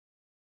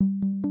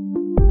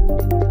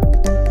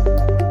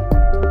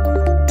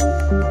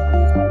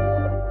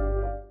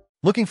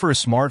Looking for a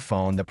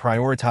smartphone that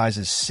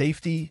prioritizes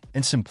safety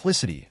and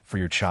simplicity for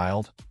your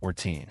child or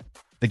teen?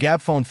 The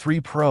Gabb Phone 3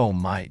 Pro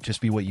might just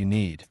be what you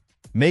need.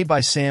 Made by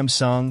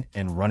Samsung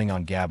and running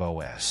on Gabb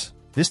OS,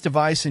 this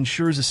device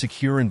ensures a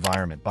secure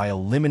environment by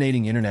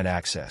eliminating internet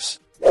access,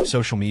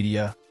 social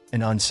media,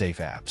 and unsafe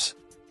apps.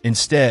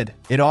 Instead,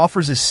 it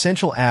offers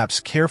essential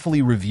apps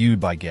carefully reviewed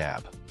by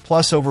Gabb,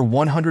 plus over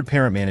 100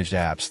 parent-managed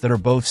apps that are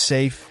both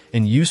safe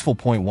and useful.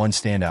 One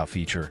standout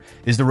feature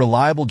is the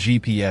reliable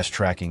GPS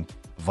tracking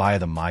via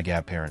the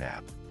MyGabb Parent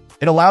app.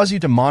 It allows you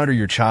to monitor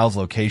your child's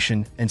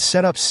location and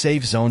set up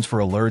safe zones for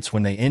alerts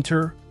when they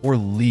enter or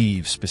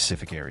leave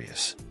specific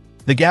areas.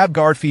 The Gabb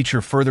Guard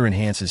feature further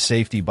enhances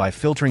safety by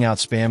filtering out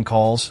spam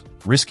calls,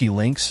 risky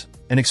links,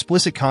 and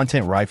explicit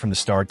content right from the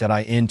start.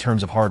 In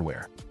terms of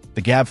hardware,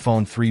 the Gabb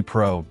Phone 3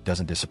 Pro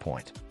doesn't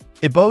disappoint.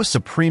 It boasts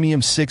a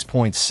premium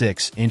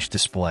 6.6-inch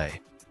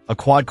display, a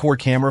quad-core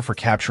camera for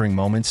capturing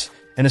moments,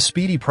 and a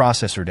speedy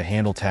processor to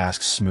handle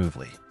tasks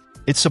smoothly.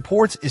 It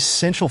supports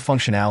essential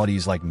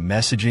functionalities like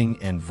messaging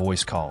and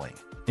voice calling,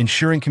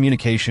 ensuring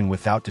communication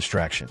without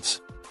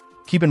distractions.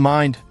 Keep in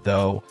mind,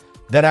 though,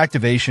 that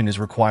activation is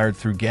required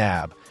through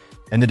Gabb,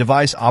 and the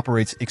device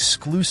operates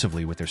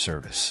exclusively with their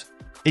service.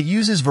 It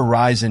uses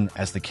Verizon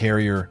as the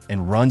carrier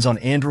and runs on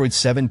Android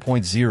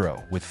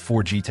 7.0 with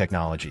 4G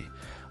technology,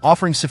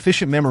 offering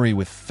sufficient memory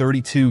with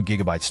 32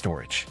 GB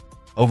storage.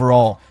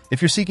 Overall,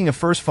 if you're seeking a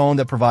first phone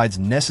that provides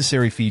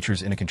necessary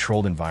features in a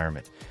controlled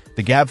environment,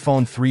 the Gabb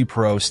Phone 3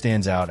 Pro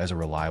stands out as a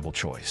reliable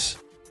choice.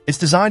 It's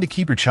designed to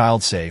keep your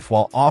child safe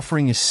while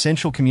offering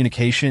essential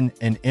communication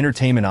and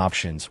entertainment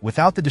options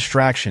without the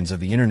distractions of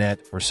the internet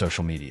or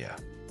social media.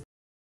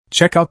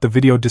 Check out the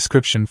video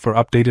description for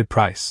updated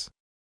price.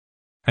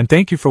 And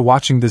thank you for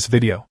watching this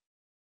video.